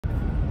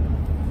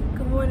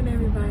morning,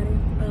 everybody.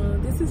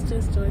 This is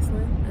just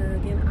Joycelyn.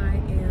 Again, I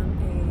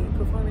am a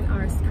performing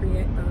arts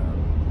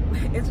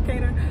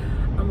educator.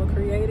 I'm a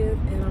creative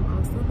and I'm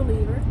also a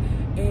believer.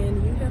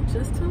 And you have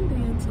just tuned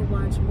in to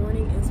watch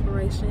Morning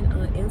Inspiration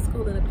in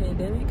School in a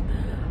Pandemic.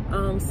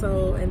 And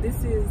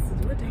this is,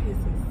 what day is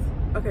this?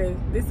 Okay,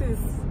 this is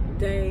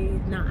day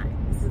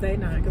 9. This is day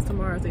 9 because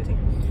tomorrow's day 10.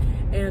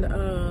 And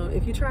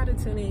if you tried to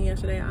tune in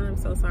yesterday, I'm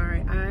so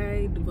sorry.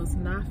 I was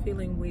not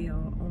feeling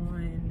well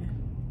on,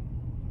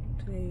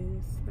 today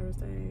is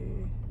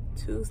Thursday,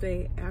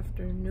 Tuesday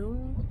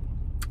afternoon.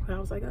 I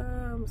was like,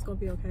 it's gonna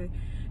be okay.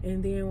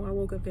 And then I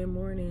woke up that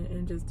morning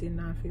and just did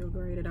not feel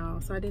great at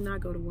all. So I did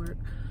not go to work.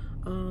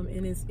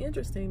 And it's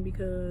interesting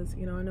because,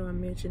 you know, I know I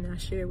mentioned, I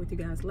shared with you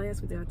guys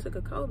last week that I took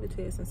a COVID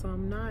test, and so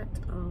I'm not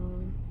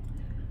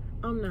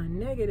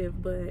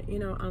negative, but you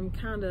know, I'm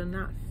kind of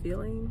not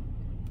feeling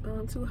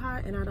too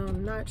hot, and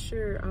I'm not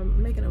sure. I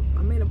made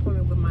an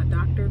appointment with my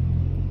doctor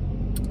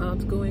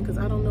to go in because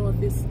I don't know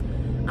if it's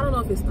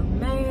the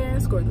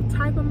mask or the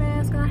type of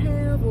mask I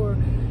have, or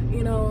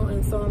you know,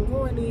 and so I'm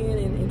going in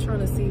and trying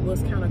to see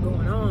what's kind of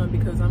going on,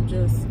 because I'm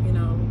just, you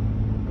know,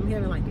 I'm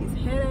having like these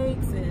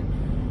headaches, and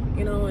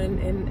you know, and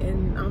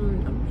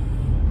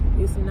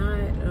it's not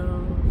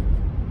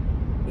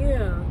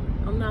yeah,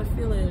 I'm not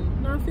feeling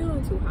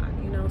too hot,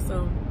 you know.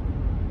 So,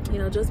 you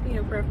know, just be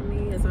in prayer for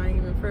me as I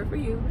am in prayer for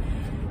you.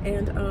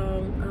 And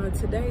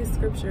today's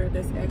scripture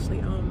that's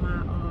actually on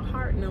my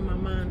heart and on my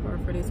mind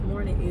for this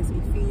morning is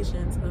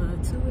Ephesians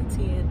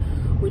 2:10,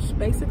 which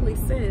basically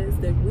says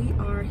that we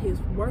are his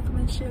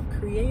workmanship,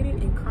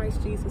 created in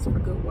Christ Jesus for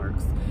good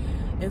works.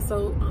 And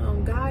so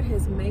God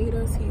has made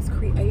us, he's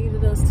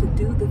created us to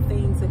do the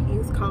things that he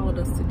has called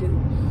us to do.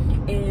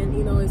 And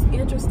you know, it's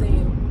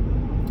interesting,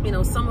 you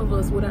know, some of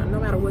us, no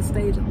matter what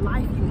stage of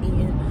life you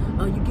in,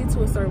 you get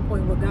to a certain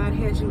point where God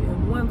has you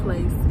in one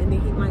place, and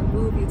then he might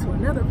move you to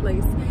another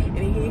place, and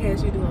then he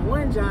has you doing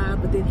one job,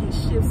 but then he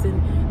shifts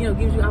and, you know,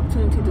 gives you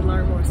opportunity to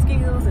learn more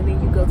skills, and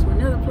then you go to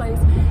another place.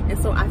 And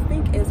so I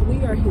think as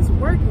we are his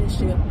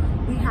workmanship,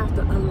 we have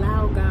to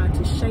allow God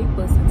to shape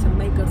us and to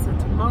make us and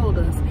to mold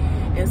us.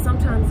 And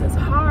sometimes it's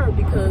hard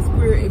because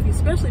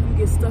especially if you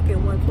get stuck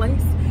in one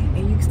place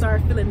and you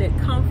start feeling that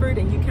comfort,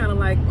 and you kind of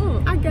like,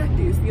 I got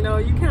this, you know,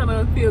 you kind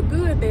of feel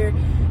good there.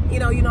 You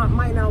know,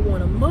 might not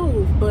want to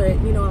move,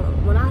 but you know,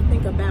 when I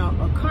think about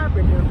a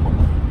carpenter,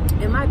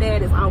 and my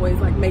dad is always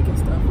like making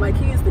stuff, like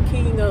he is the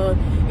king of,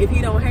 if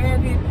he don't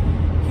have it,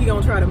 he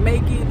gonna try to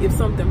make it. If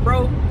something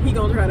broke, he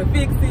gonna try to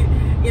fix it.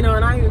 You know,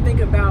 and I even think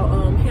about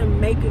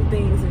him making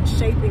things and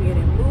shaping it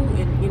and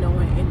moving, you know,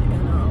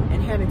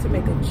 and having to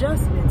make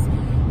adjustments.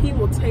 He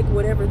will take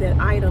whatever that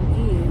item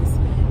is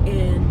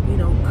and, you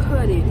know,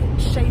 cut it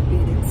and shape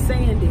it and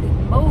sand it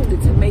and mold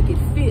it to make it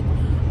fit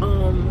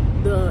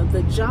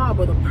the job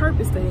or the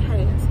purpose that it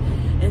has.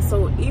 And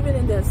so even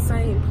in that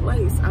same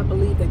place, I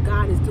believe that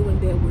God is doing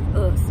that with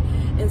us.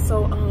 And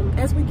so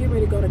as we get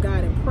ready to go to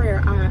God in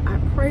prayer, I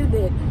pray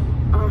that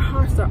our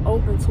hearts are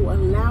open to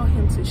allow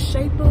him to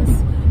shape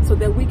us so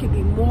that we can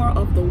be more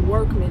of the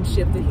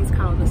workmanship that he's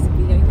called us to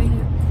be.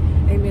 Amen.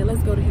 Amen.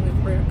 Let's go to him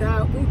in prayer.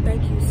 God, we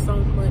thank you so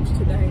much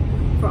today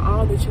for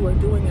all that you are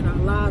doing in our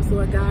lives,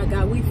 Lord God.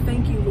 God, we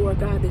thank you, Lord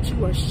God, that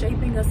you are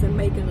shaping us and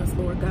making us,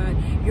 Lord God.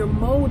 You're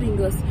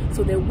molding us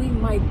so that we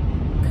might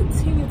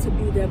continue to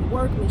be that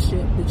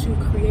workmanship that you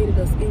created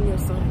us in your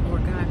Son,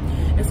 Lord God.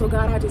 And so,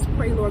 God, I just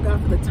pray, Lord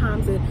God, for the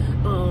times that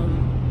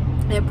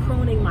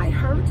pruning might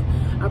hurt.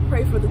 I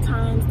pray for the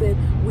times that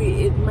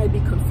it might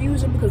be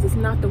confusion because it's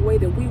not the way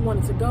that we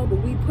want it to go,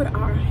 but we put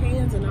our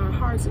hands and our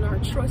hearts and our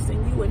trust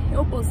in you, and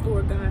help us,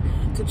 Lord God,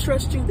 to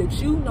trust you, that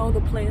you know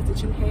the plans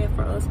that you have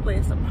for us,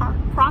 plans to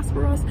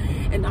prosper us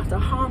and not to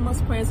harm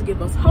us, plans to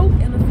give us hope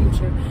in the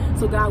future.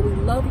 So God, we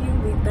love you,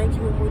 we thank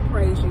you, and we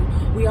praise you.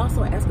 We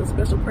also ask a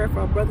special prayer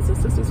for our brothers and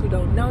sisters who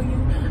don't know you.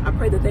 I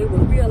pray that they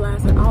will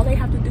realize that all they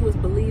have to do is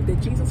believe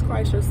that Jesus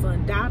Christ, your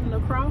Son, died on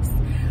the cross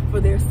for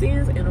their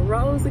sins and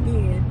arose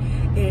again.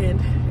 And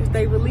if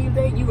they believe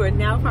that, you are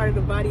now part of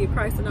the body of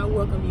Christ, and I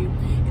welcome you.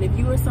 And if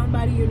you are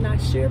somebody you're not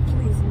sure,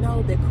 please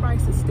know that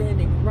Christ is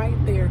standing right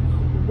there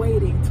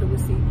waiting to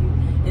receive you.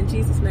 In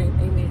Jesus' name,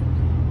 amen.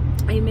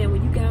 Amen.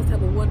 Well, you guys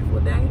have a wonderful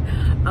day.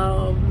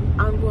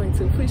 I'm going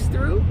to push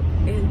through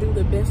and do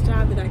the best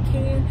job that I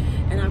can,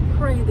 and I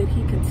pray that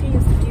he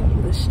continues to give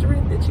you the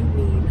strength that you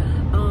need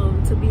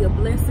to be a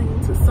blessing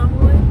to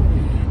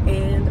someone,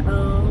 and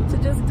to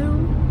just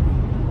do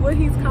what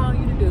he's called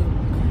you to do.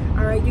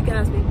 All right, you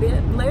guys be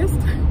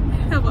blessed.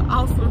 Have an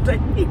awesome day,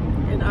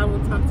 and I will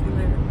talk to you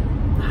later.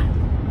 Bye.